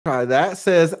Try that.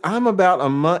 Says, I'm about a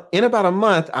month. In about a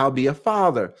month, I'll be a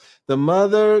father. The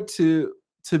mother to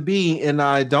be and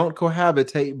I don't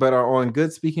cohabitate, but are on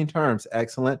good speaking terms.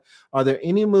 Excellent. Are there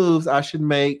any moves I should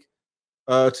make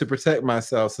to protect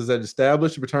myself? Says that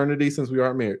establish paternity since we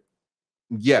aren't married.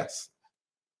 Yes.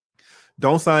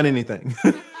 Don't sign anything.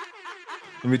 Let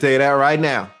me tell you that right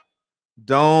now.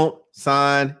 Don't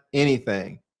sign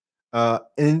anything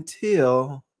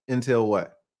until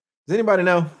what? Does anybody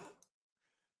know?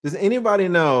 Does anybody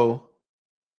know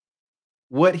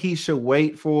what he should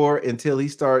wait for until he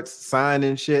starts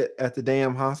signing shit at the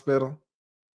damn hospital?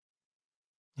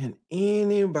 Can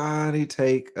anybody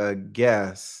take a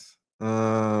guess?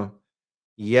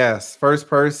 Yes. First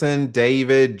person,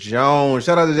 David Jones.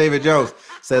 Shout out to David Jones.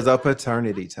 Says a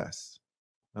paternity test.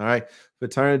 All right.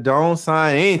 Paternity, don't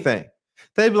sign anything.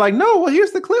 They'd be like, no, well,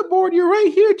 here's the clipboard. You're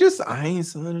right here. Just I ain't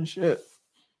signing shit.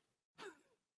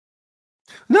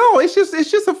 No, it's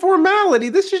just a formality.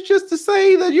 This is just to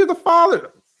say that you're the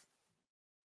father.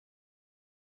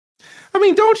 I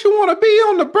mean, don't you want to be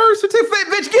on the birth certificate?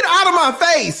 Bitch, get out of my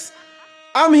face.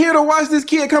 I'm here to watch this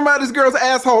kid come out of this girl's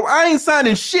asshole. I ain't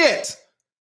signing shit.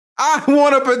 I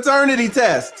want a paternity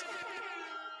test.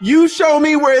 You show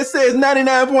me where it says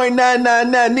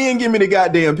 99.999, then give me the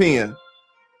goddamn pen.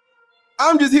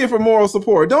 I'm just here for moral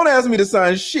support. Don't ask me to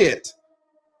sign shit.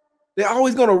 They're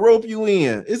always going to rope you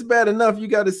in. It's bad enough you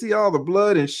got to see all the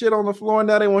blood and shit on the floor, and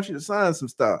now they want you to sign some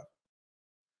stuff.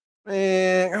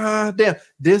 Man, damn.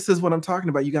 This is what I'm talking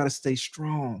about. You got to stay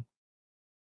strong.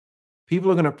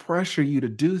 People are going to pressure you to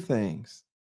do things.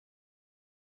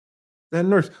 That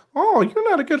nurse, oh, you're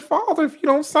not a good father if you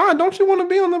don't sign. Don't you want to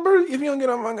be on the birth if you don't get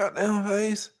on my goddamn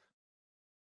face?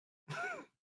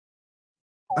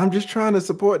 I'm just trying to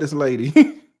support this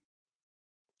lady.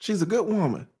 She's a good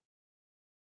woman.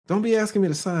 Don't be asking me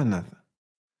to sign nothing.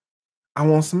 I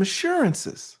want some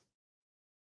assurances.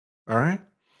 All right.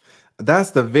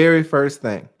 That's the very first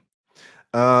thing.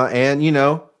 And you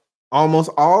know, almost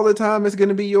all the time it's going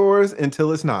to be yours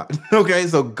until it's not. Okay,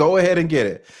 so go ahead and get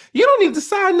it. You don't need to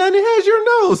sign nothing. It has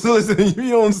your nose. So listen,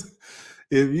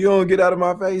 if you don't get out of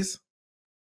my face.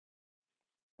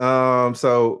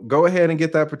 So go ahead and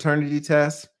get that paternity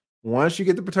test. Once you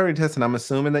get the paternity test, and I'm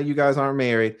assuming that you guys aren't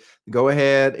married, go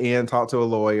ahead and talk to a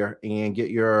lawyer and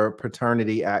get your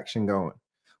paternity action going.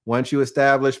 Once you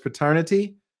establish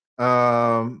paternity,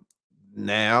 now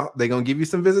they're going to give you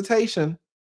some visitation.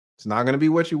 It's not going to be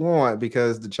what you want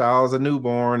because the child's a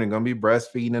newborn and going to be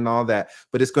breastfeeding and all that,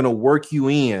 but it's going to work you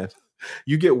in.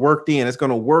 You get worked in. It's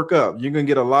going to work up. You're going to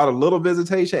get a lot of little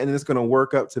visitation and it's going to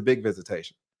work up to big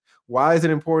visitation. Why is it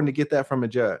important to get that from a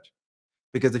judge?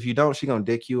 Because if you don't, she's going to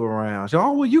dick you around.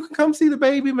 Oh, well, you can come see the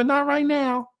baby, but not right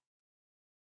now.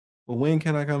 Well, when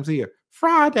can I come see her?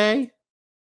 Friday.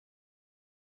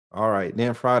 All right,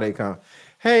 then Friday come.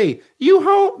 Hey, you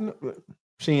home?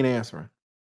 She ain't answering.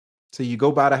 So you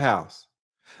go by the house.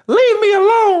 Leave me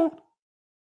alone.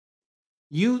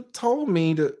 You told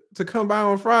me to come by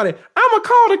on Friday. I'ma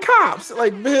call the cops.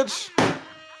 Like, bitch.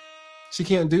 She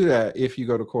can't do that if you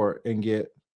go to court and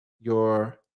get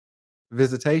your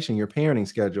visitation, your parenting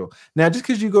schedule. Now, just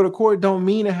because you go to court don't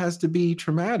mean it has to be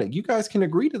traumatic. You guys can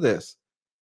agree to this.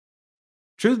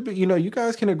 Truth be, you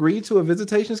guys can agree to a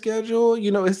visitation schedule.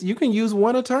 You can use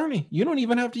one attorney. You don't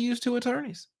even have to use two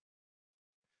attorneys.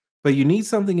 But you need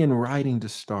something in writing to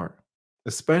start,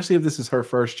 especially if this is her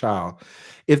first child.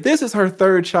 If this is her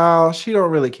third child, she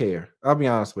don't really care. I'll be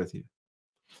honest with you.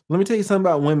 Let me tell you something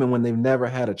about women when they've never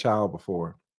had a child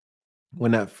before.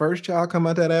 When that first child come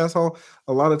out that asshole,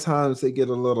 a lot of times they get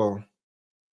a little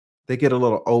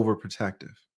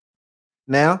overprotective.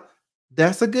 Now,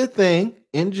 that's a good thing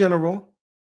in general,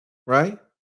 right?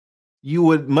 You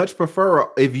would much prefer,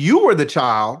 if you were the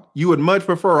child, you would much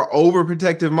prefer an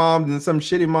overprotective mom than some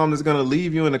shitty mom that's going to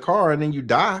leave you in the car and then you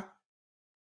die.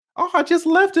 Oh, I just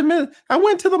left him in. I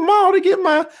went to the mall to get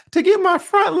my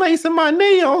front lace and my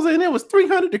nails, and it was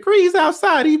 300 degrees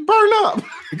outside. He burned up.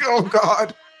 Oh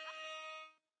God.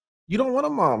 You don't want a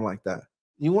mom like that.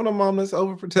 You want a mom that's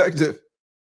overprotective.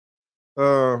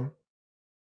 I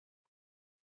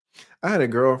had a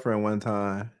girlfriend one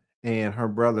time, and her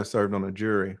brother served on a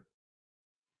jury.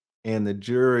 And the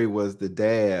jury was the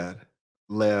dad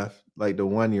left like the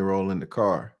 1-year-old in the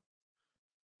car.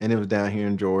 And it was down here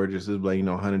in Georgia. So it was like,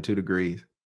 102 degrees.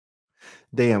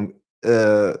 Damn.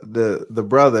 The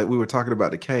brother, we were talking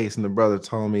about the case, and the brother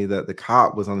told me that the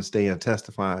cop was on the stand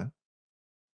testifying.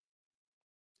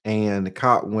 And the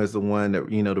cop was the one that,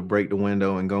 to break the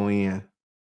window and go in.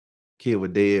 Kid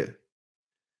was dead.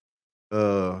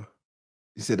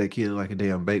 He said that kid looked like a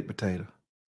damn baked potato.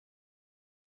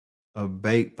 A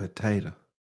baked potato.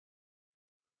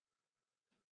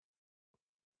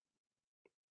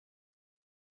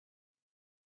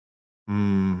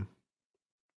 Mm.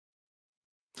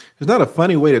 There's not a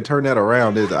funny way to turn that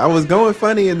around, is it? I was going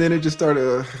funny and then it just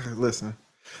started. Listen,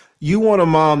 you want a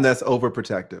mom that's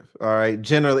overprotective. All right.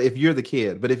 Generally, if you're the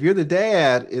kid, but if you're the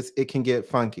dad, it can get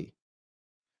funky.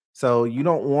 So you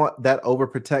don't want that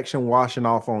overprotection washing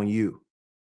off on you.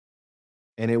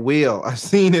 And it will. I've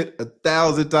seen it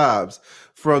 1,000 times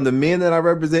from the men that I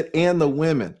represent and the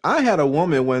women. I had a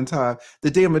woman one time, the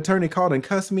damn attorney called and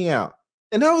cussed me out.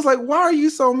 And I was like, why are you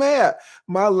so mad?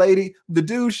 My lady, the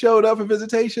dude showed up for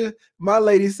visitation. My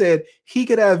lady said he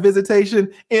could have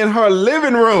visitation in her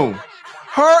living room.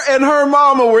 Her and her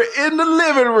mama were in the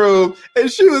living room.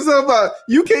 And she was about,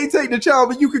 you can't take the child,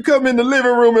 but you could come in the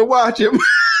living room and watch him.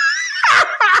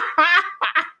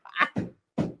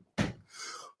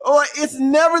 Oh, it's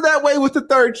never that way with the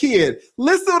third kid.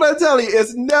 Listen to what I tell you.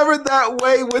 It's never that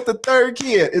way with the third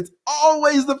kid. It's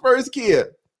always the first kid.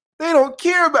 They don't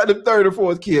care about the third or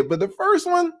fourth kid, but the first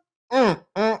one,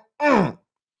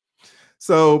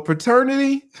 So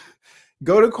paternity,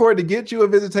 go to court to get you a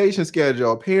visitation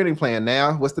schedule, a parenting plan.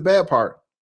 Now, what's the bad part?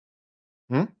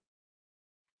 The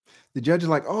judge is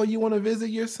like, oh, you want to visit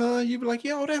your son? You'd be like,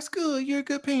 yo, that's good. You're a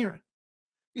good parent.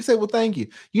 You say, well, thank you.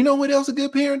 You know what else a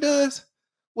good parent does?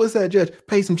 What's that, judge?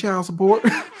 Pay some child support.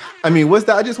 I mean, what's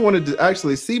that? I just wanted to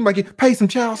actually see my kid pay some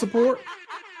child support.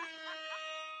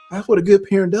 That's what a good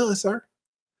parent does, sir.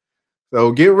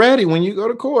 So get ready when you go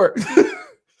to court.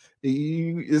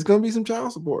 It's going to be some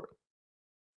child support,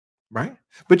 right?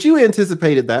 But you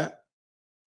anticipated that,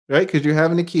 right? Because you're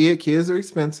having a kid. Kids are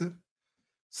expensive.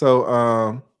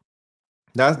 So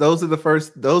those are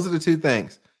the two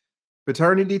things: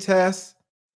 paternity test,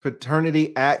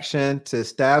 paternity action to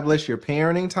establish your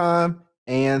parenting time,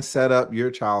 and set up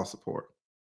your child support.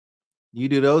 You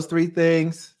do those three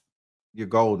things, you're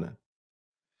golden.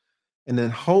 And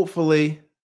then hopefully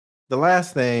the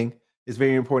last thing is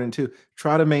very important too.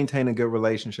 Try to maintain a good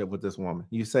relationship with this woman.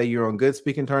 You say you're on good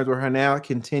speaking terms with her now,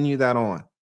 continue that on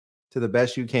to the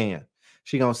best you can.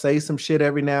 She gonna say some shit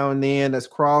every now and then that's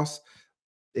cross,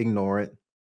 ignore it.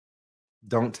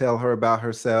 Don't tell her about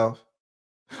herself.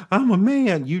 I'm a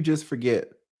man. You just forget.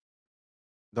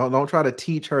 Don't try to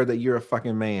teach her that you're a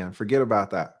fucking man. Forget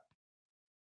about that.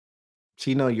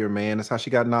 She know you're a man. That's how she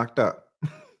got knocked up.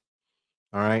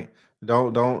 All right.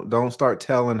 Don't start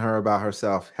telling her about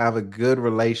herself. Have a good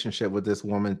relationship with this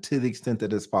woman to the extent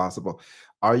that it's possible.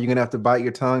 Are you gonna have to bite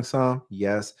your tongue some?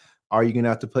 Yes. Are you gonna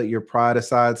have to put your pride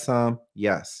aside some?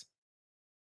 Yes.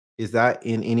 Is that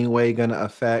in any way gonna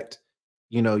affect,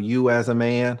 you as a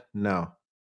man? No.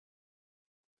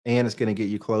 And it's gonna get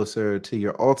you closer to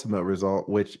your ultimate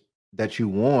result, that you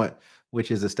want, which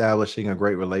is establishing a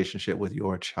great relationship with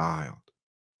your child.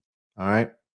 All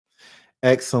right.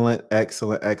 Excellent,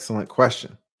 excellent, excellent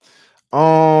question.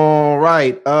 All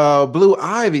right. Blue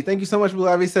Ivy. Thank you so much, Blue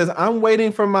Ivy says, I'm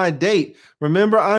waiting for my date. Remember,